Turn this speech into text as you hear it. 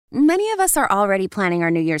Many of us are already planning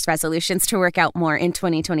our New Year's resolutions to work out more in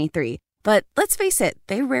 2023. But let's face it,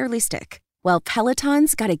 they rarely stick. Well,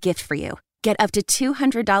 Peloton's got a gift for you. Get up to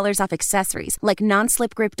 $200 off accessories like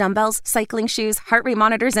non-slip grip dumbbells, cycling shoes, heart rate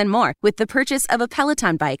monitors, and more with the purchase of a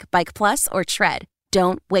Peloton bike, Bike Plus, or Tread.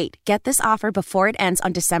 Don't wait. Get this offer before it ends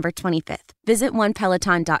on December 25th. Visit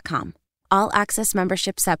onepeloton.com. All access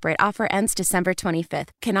membership separate. Offer ends December 25th.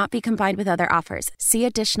 Cannot be combined with other offers. See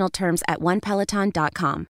additional terms at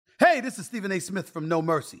onepeloton.com. Hey, this is Stephen A. Smith from No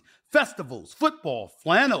Mercy. Festivals, football,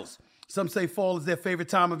 flannels. Some say fall is their favorite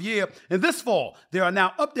time of year. And this fall, there are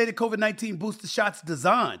now updated COVID-19 booster shots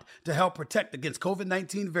designed to help protect against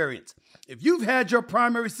COVID-19 variants. If you've had your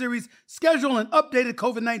primary series, schedule an updated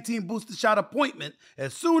COVID-19 booster shot appointment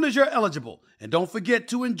as soon as you're eligible. And don't forget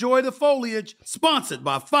to enjoy the foliage, sponsored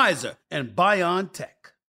by Pfizer and BioNTech.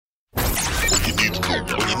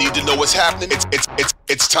 When you need to know what's happening,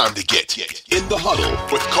 it's time to get in the huddle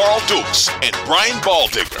with Carl Dukes and Brian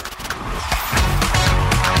Baldinger.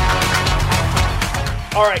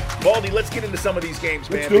 All right, Baldy, let's get into some of these games,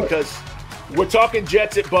 man, because we're talking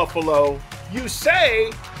Jets at Buffalo. You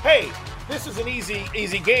say, hey, this is an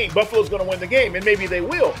easy game. Buffalo's going to win the game, and maybe they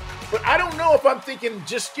will. But I don't know if I'm thinking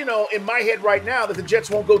just, in my head right now that the Jets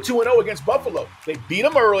won't go 2-0 against Buffalo. They beat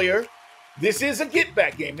them earlier. This is a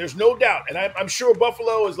get-back game. There's no doubt. And I'm sure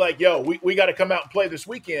Buffalo is like, yo, we got to come out and play this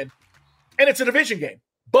weekend. And it's a division game.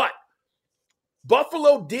 But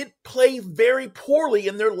Buffalo did play very poorly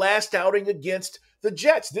in their last outing against the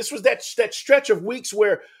Jets. This was that stretch of weeks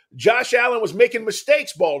where Josh Allen was making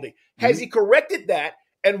mistakes, Baldy. Has he corrected that?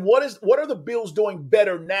 And what are the Bills doing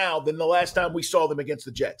better now than the last time we saw them against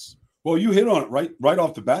the Jets? Well, you hit on it right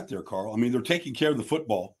off the bat there, Carl. I mean, they're taking care of the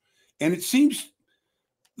football. And it seems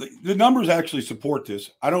the numbers actually support this.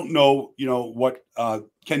 I don't know, what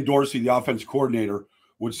Ken Dorsey, the offensive coordinator,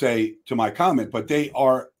 would say to my comment, but they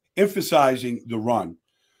are emphasizing the run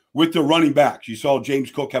with the running backs. You saw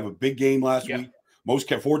James Cook have a big game last week.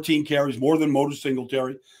 14 carries, more than Motor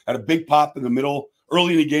Singletary. Had a big pop in the middle,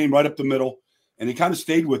 early in the game, right up the middle. And he kind of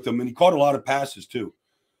stayed with them, and he caught a lot of passes too.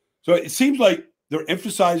 So it seems like they're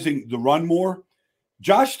emphasizing the run more.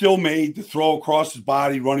 Josh still made the throw across his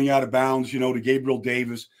body, running out of bounds, to Gabriel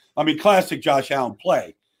Davis. I mean, classic Josh Allen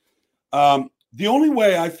play. The only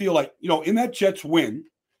way I feel like, in that Jets win,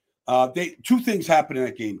 two things happened in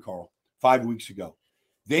that game, Carl, 5 weeks ago.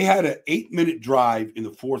 They had an 8-minute drive in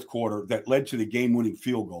the fourth quarter that led to the game-winning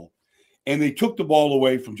field goal, and they took the ball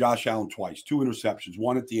away from Josh Allen twice, 2 interceptions,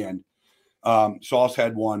 one at the end. Sauce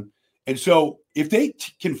had one. And so if they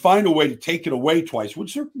can find a way to take it away twice,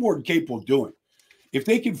 which they're more than capable of doing, if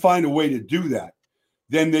they can find a way to do that,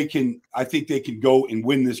 then I think they can go and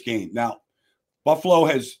win this game. Now, Buffalo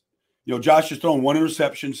has, Josh has thrown 1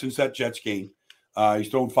 interception since that Jets game. He's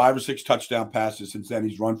thrown 5 or 6 touchdown passes since then.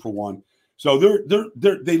 He's run for 1. So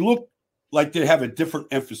they look like they have a different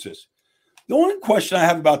emphasis. The only question I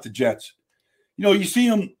have about the Jets, you see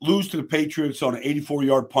them lose to the Patriots on an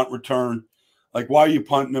 84-yard punt return. Like, why are you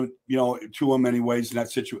punting them, to them anyways in that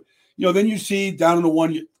situation? Then you see down in the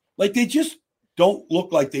 1, like they just don't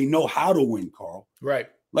look like they know how to win, Carl. Right.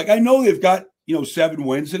 Like, I know they've got, 7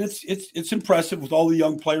 wins, and it's impressive with all the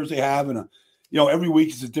young players they have, and every week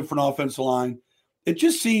it's a different offensive line. It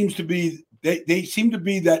just seems to be they seem to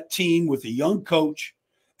be that team with a young coach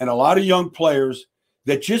and a lot of young players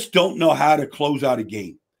that just don't know how to close out a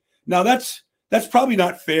game. Now, that's probably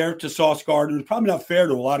not fair to Sauce Gardner. It's probably not fair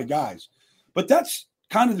to a lot of guys. But that's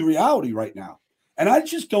kind of the reality right now. And I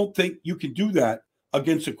just don't think you can do that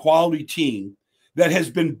against a quality team that has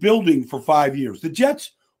been building for 5 years. The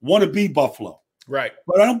Jets want to be Buffalo. Right.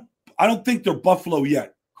 But I don't think they're Buffalo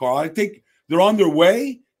yet, Carl. I think they're on their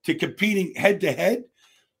way to competing head-to-head.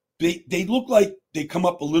 They look like they come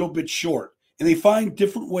up a little bit short, and they find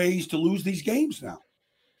different ways to lose these games now.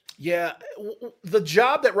 Yeah, the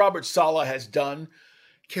job that Robert Saleh has done,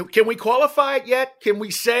 can we qualify it yet? Can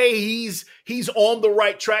we say he's on the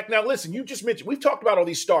right track? Now, listen, you just mentioned, we've talked about all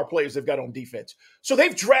these star players they've got on defense. So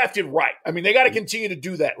they've drafted right. I mean, they got to continue to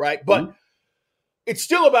do that, right? But it's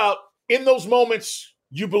still about, in those moments,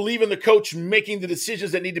 you believe in the coach making the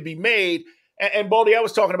decisions that need to be made. And Baldy, I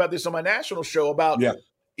was talking about this on my national show about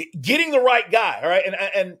getting the right guy, all right?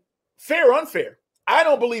 And fair or unfair, I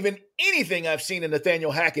don't believe in anything I've seen in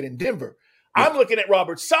Nathaniel Hackett in Denver. I'm looking at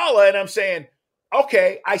Robert Saleh and I'm saying,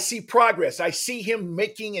 okay, I see progress. I see him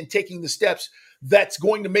making and taking the steps that's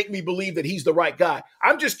going to make me believe that he's the right guy.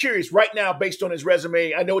 I'm just curious right now, based on his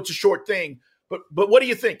resume, I know it's a short thing, but what do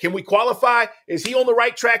you think? Can we qualify? Is he on the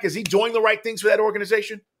right track? Is he doing the right things for that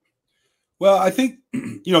organization? Well, I think,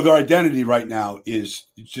 their identity right now is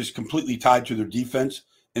just completely tied to their defense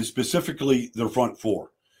and specifically their front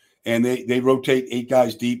four. and they rotate 8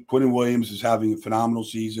 guys deep. Quinnen Williams is having a phenomenal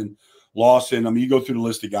season. Lawson, I mean, you go through the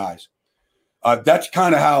list of guys. That's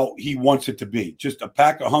kind of how he wants it to be. Just a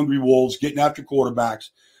pack of hungry wolves getting after quarterbacks.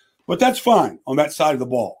 But that's fine on that side of the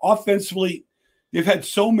ball. Offensively, they've had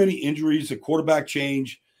so many injuries, the quarterback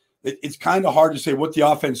change. It's kind of hard to say what the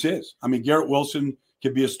offense is. I mean, Garrett Wilson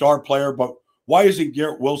could be a star player, but why isn't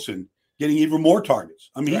Garrett Wilson getting even more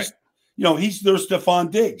targets? I mean, right. He's their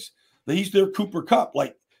Stephon Diggs. He's their Cooper Kupp.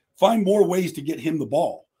 Like, find more ways to get him the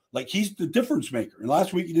ball. Like, he's the difference maker. And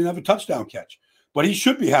last week he didn't have a touchdown catch, but he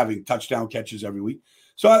should be having touchdown catches every week.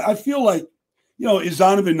 So I feel like, is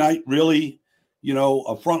Zonovan Knight really, a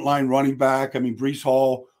frontline running back? I mean, Breece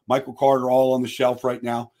Hall, Michael Carter, all on the shelf right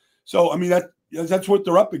now. So, I mean, that's what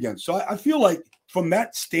they're up against. So I feel like from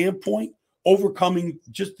that standpoint, overcoming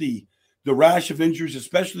just the rash of injuries,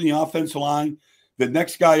 especially in the offensive line, the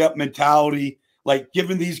next guy up mentality, like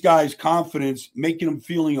giving these guys confidence, making them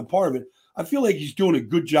feeling a part of it. I feel like he's doing a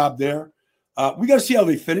good job there. We got to see how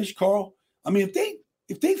they finish, Carl. I mean,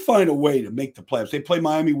 if they find a way to make the playoffs, they play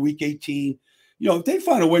Miami week 18. If they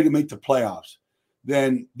find a way to make the playoffs,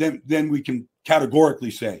 then we can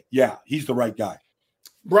categorically say, yeah, he's the right guy.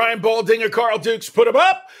 Brian Baldinger, Carl Dukes, put them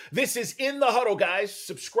up. This is In the Huddle, guys.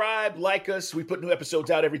 Subscribe, like us. We put new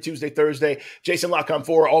episodes out every Tuesday, Thursday. Jason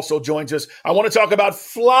La-Canfora also joins us. I want to talk about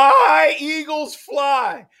Fly, Eagles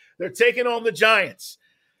Fly. They're taking on the Giants.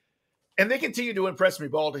 And they continue to impress me,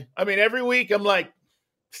 Baldy. I mean, every week I'm like,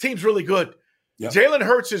 this team's really good. Yep. Jalen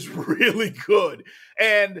Hurts is really good.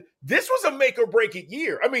 And this was a make or break it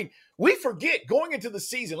year. I mean, we forget going into the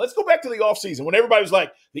season. Let's go back to the offseason when everybody was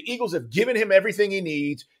like, the Eagles have given him everything he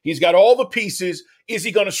needs. He's got all the pieces. Is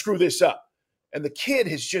he going to screw this up? And the kid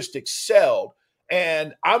has just excelled.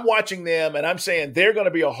 And I'm watching them and I'm saying they're going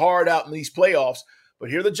to be a hard out in these playoffs. But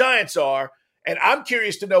here the Giants are. And I'm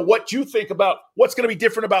curious to know what you think about what's going to be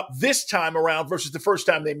different about this time around versus the first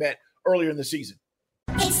time they met earlier in the season.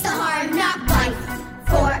 It's the Hard Knock Life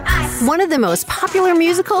for us. One of the most popular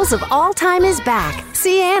musicals of all time is back.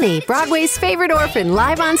 See Annie, Broadway's favorite orphan,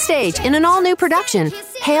 live on stage in an all-new production,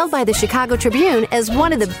 hailed by the Chicago Tribune as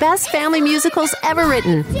one of the best family musicals ever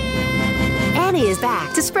written. Annie is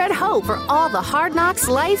back to spread hope for all the hard knocks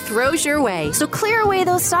life throws your way. So clear away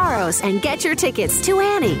those sorrows and get your tickets to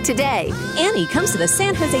Annie today. Annie comes to the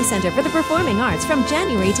San Jose Center for the Performing Arts from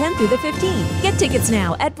January 10th through the 15th. Get tickets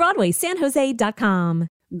now at BroadwaySanJose.com.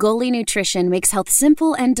 Goli Nutrition makes health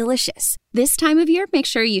simple and delicious. This time of year, make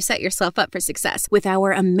sure you set yourself up for success with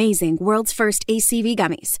our amazing world's first ACV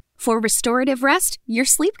gummies. For restorative rest, your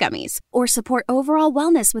sleep gummies. Or support overall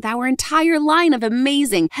wellness with our entire line of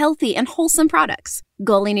amazing, healthy, and wholesome products.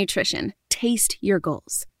 Goli Nutrition. Taste your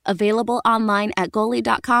goals. Available online at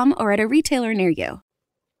Goli.com or at a retailer near you.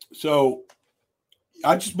 So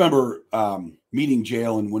I just remember meeting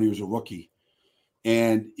Jalen when he was a rookie.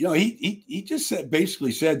 And, he just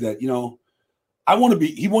basically said that, he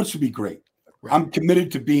wants to be great. Right. I'm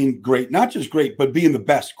committed to being great, not just great, but being the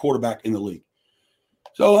best quarterback in the league.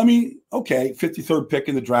 So, I mean, okay, 53rd pick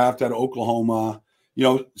in the draft out of Oklahoma,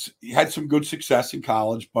 he had some good success in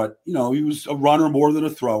college, but, he was a runner more than a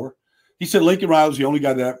thrower. He said Lincoln Riley was the only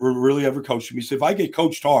guy that really ever coached him. He said, if I get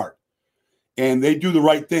coached hard and they do the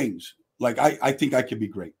right things, like I think I could be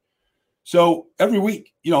great. So every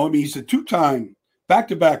week, he's a 2-time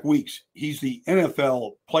back-to-back weeks. He's the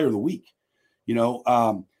NFL Player of the Week.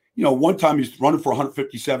 One time he's running for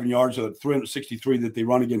 157 yards, 363 that they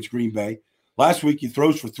run against Green Bay. Last week he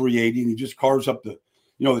throws for 380 and he just carves up the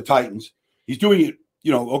Titans. He's doing it.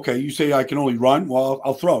 Okay, you say I can only run. Well,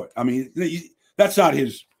 I'll throw it. I mean, that's not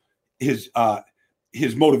his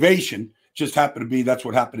motivation. Just happened to be that's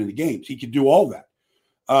what happened in the games. He could do all that.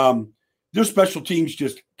 Their special teams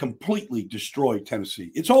just completely destroyed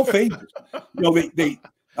Tennessee. It's all favors.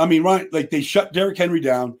 They shut Derrick Henry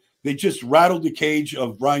down. They just rattled the cage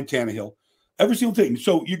of Ryan Tannehill. Every single thing.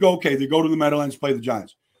 So you go, okay, they go to the Meadowlands, play the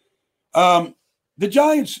Giants. The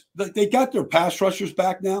Giants, they got their pass rushers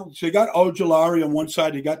back now. So they got Ojulari on one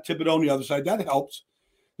side. They got Thibodeau on the other side. That helps.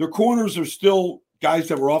 Their corners are still guys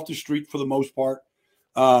that were off the street for the most part.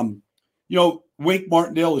 Wink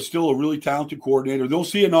Martindale is still a really talented coordinator. They'll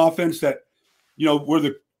see an offense that, where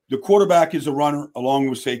the quarterback is a runner along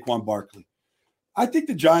with Saquon Barkley. I think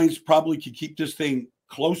the Giants probably could keep this thing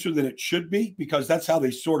closer than it should be because that's how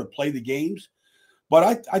they sort of play the games.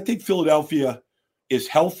 But I think Philadelphia is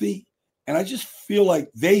healthy, and I just feel like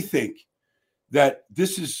they think that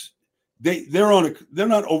this is they're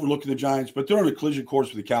not overlooking the Giants, but they're on a collision course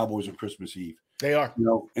with the Cowboys on Christmas Eve. They are.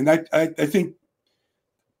 And I think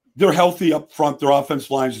they're healthy up front. Their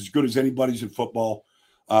offensive line is as good as anybody's in football.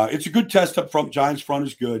 It's a good test up front. Giants front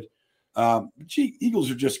is good.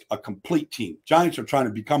 Eagles are just a complete team. Giants are trying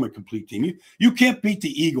to become a complete team. You can't beat the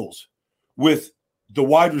Eagles with the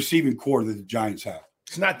wide receiving core that the Giants have.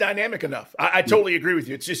 It's not dynamic enough. I totally agree with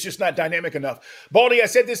you. It's just not dynamic enough. Baldy, I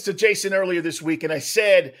said this to Jason earlier this week, and I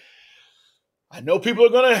said, I know people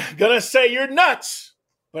are gonna say you're nuts,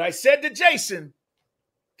 but I said to Jason,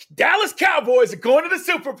 Dallas Cowboys are going to the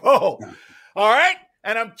Super Bowl. All right?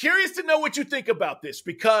 And I'm curious to know what you think about this,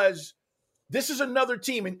 because this is another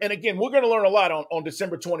team. And again, we're going to learn a lot on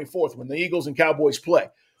December 24th when the Eagles and Cowboys play.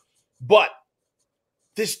 But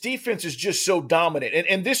this defense is just so dominant.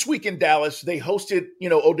 And this week in Dallas, they hosted,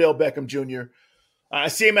 Odell Beckham Jr. I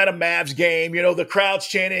see him at a Mavs game, the crowd's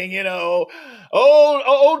chanting, ODB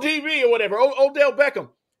or whatever, Odell Beckham.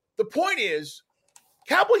 The point is,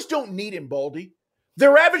 Cowboys don't need him, Baldy.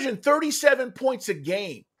 They're averaging 37 points a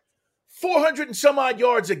game, 400 and some odd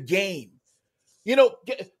yards a game.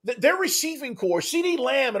 Their receiving core, CeeDee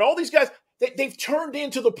Lamb and all these guys, they've turned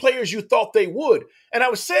into the players you thought they would. And I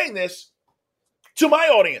was saying this to my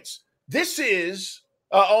audience. This is,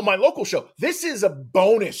 on my local show, this is a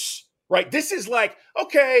bonus, right? This is like,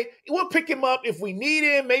 okay, we'll pick him up if we need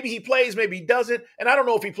him. Maybe he plays, maybe he doesn't. And I don't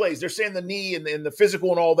know if he plays. They're saying the knee and the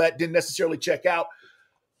physical and all that didn't necessarily check out.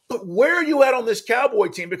 But where are you at on this Cowboy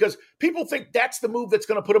team? Because people think that's the move that's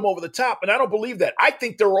going to put them over the top, and I don't believe that. I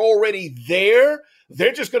think they're already there.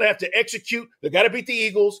 They're just going to have to execute. They got to beat the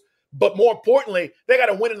Eagles, but more importantly, they got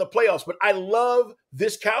to win in the playoffs. But I love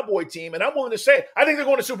this Cowboy team, and I'm willing to say it. I think they're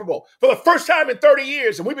going to Super Bowl for the first time in 30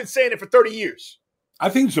 years, and we've been saying it for 30 years. I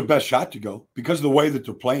think it's their best shot to go because of the way that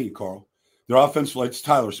they're playing, Carl. Their offensive line,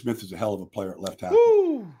 Tyler Smith is a hell of a player at left tackle.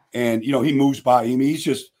 Woo. And, he moves by him.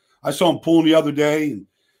 I saw him pulling the other day and,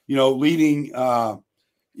 leading,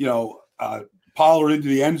 Pollard into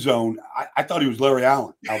the end zone. I thought he was Larry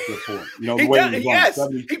Allen out there for him. He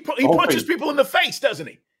punches people in the face, doesn't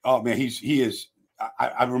he? Oh, man, he is.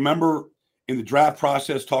 I remember in the draft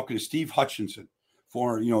process talking to Steve Hutchinson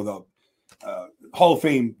for, the Hall of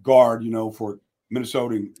Fame guard, for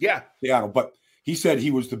Minnesota and Seattle. But he said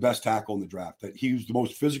he was the best tackle in the draft, that he was the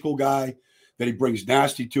most physical guy, that he brings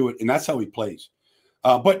nasty to it, and that's how he plays.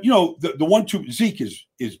 But, the 1-2, Zeke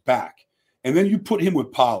is back. And then you put him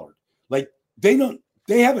with Pollard. Like, they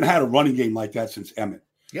haven't had a running game like that since Emmett.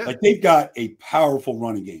 Yeah. Like, they've got a powerful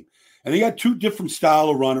running game. And they got two different style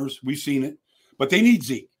of runners. We've seen it. But they need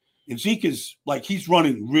Zeke. And Zeke is, he's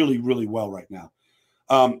running really, really well right now.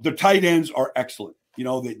 Their tight ends are excellent.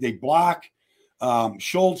 They block.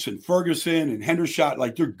 Schultz and Ferguson and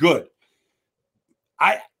Hendershot, they're good.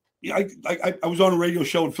 I was on a radio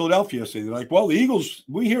show in Philadelphia yesterday. They're like, well, the Eagles,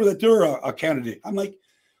 we hear that they're a candidate. I'm like,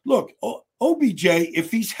 look, OBJ, if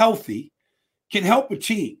he's healthy, can help a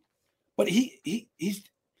team. But it's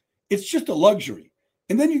just a luxury.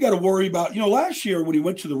 And then you got to worry about, last year when he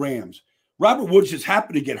went to the Rams, Robert Woods just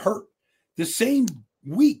happened to get hurt the same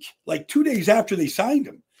week, 2 days after they signed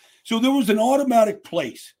him. So there was an automatic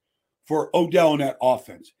place for Odell in that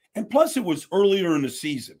offense. And plus it was earlier in the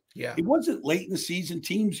season. Yeah. It wasn't late in the season.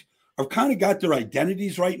 Teams have kind of got their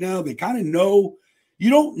identities right now. They kind of know you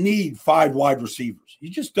don't need 5 wide receivers. You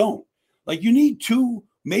just don't. You need 2,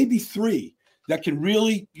 maybe 3 that can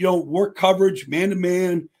really, work coverage,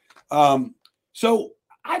 man-to-man. So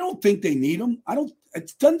I don't think they need them.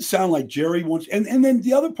 It doesn't sound like Jerry wants, and then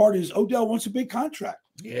the other part is Odell wants a big contract.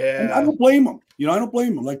 Yeah. And I don't blame him. I don't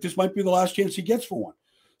blame him. This might be the last chance he gets for one.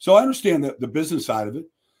 So I understand the business side of it,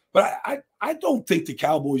 but I don't think the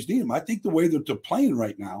Cowboys need him. I think the way that they're playing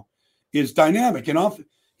right now is dynamic. And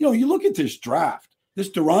you look at this draft, this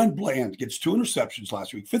Deron Bland gets 2 interceptions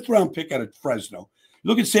last week, 5th round pick out of Fresno. You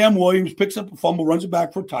look at Sam Williams, picks up a fumble, runs it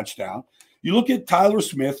back for a touchdown. You look at Tyler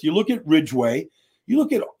Smith, you look at Ridgeway, you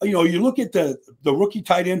look at the rookie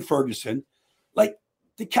tight end Ferguson.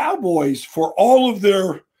 The Cowboys, for all of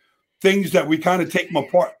their things that we kind of take them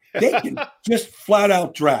apart, they can just flat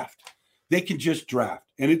out draft. They can just draft,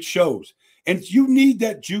 and it shows. And you need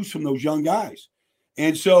that juice from those young guys.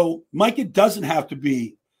 And so Micah doesn't have to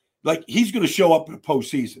be he's going to show up in the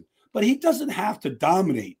postseason, but he doesn't have to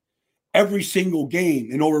dominate every single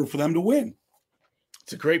game in order for them to win.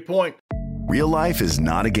 It's a great point. Real life is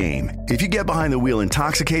not a game. If you get behind the wheel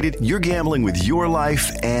intoxicated, you're gambling with your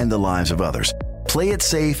life and the lives of others. Play it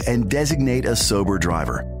safe and designate a sober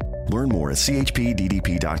driver. Learn more at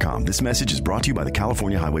chpddp.com. This message is brought to you by the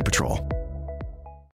California Highway Patrol.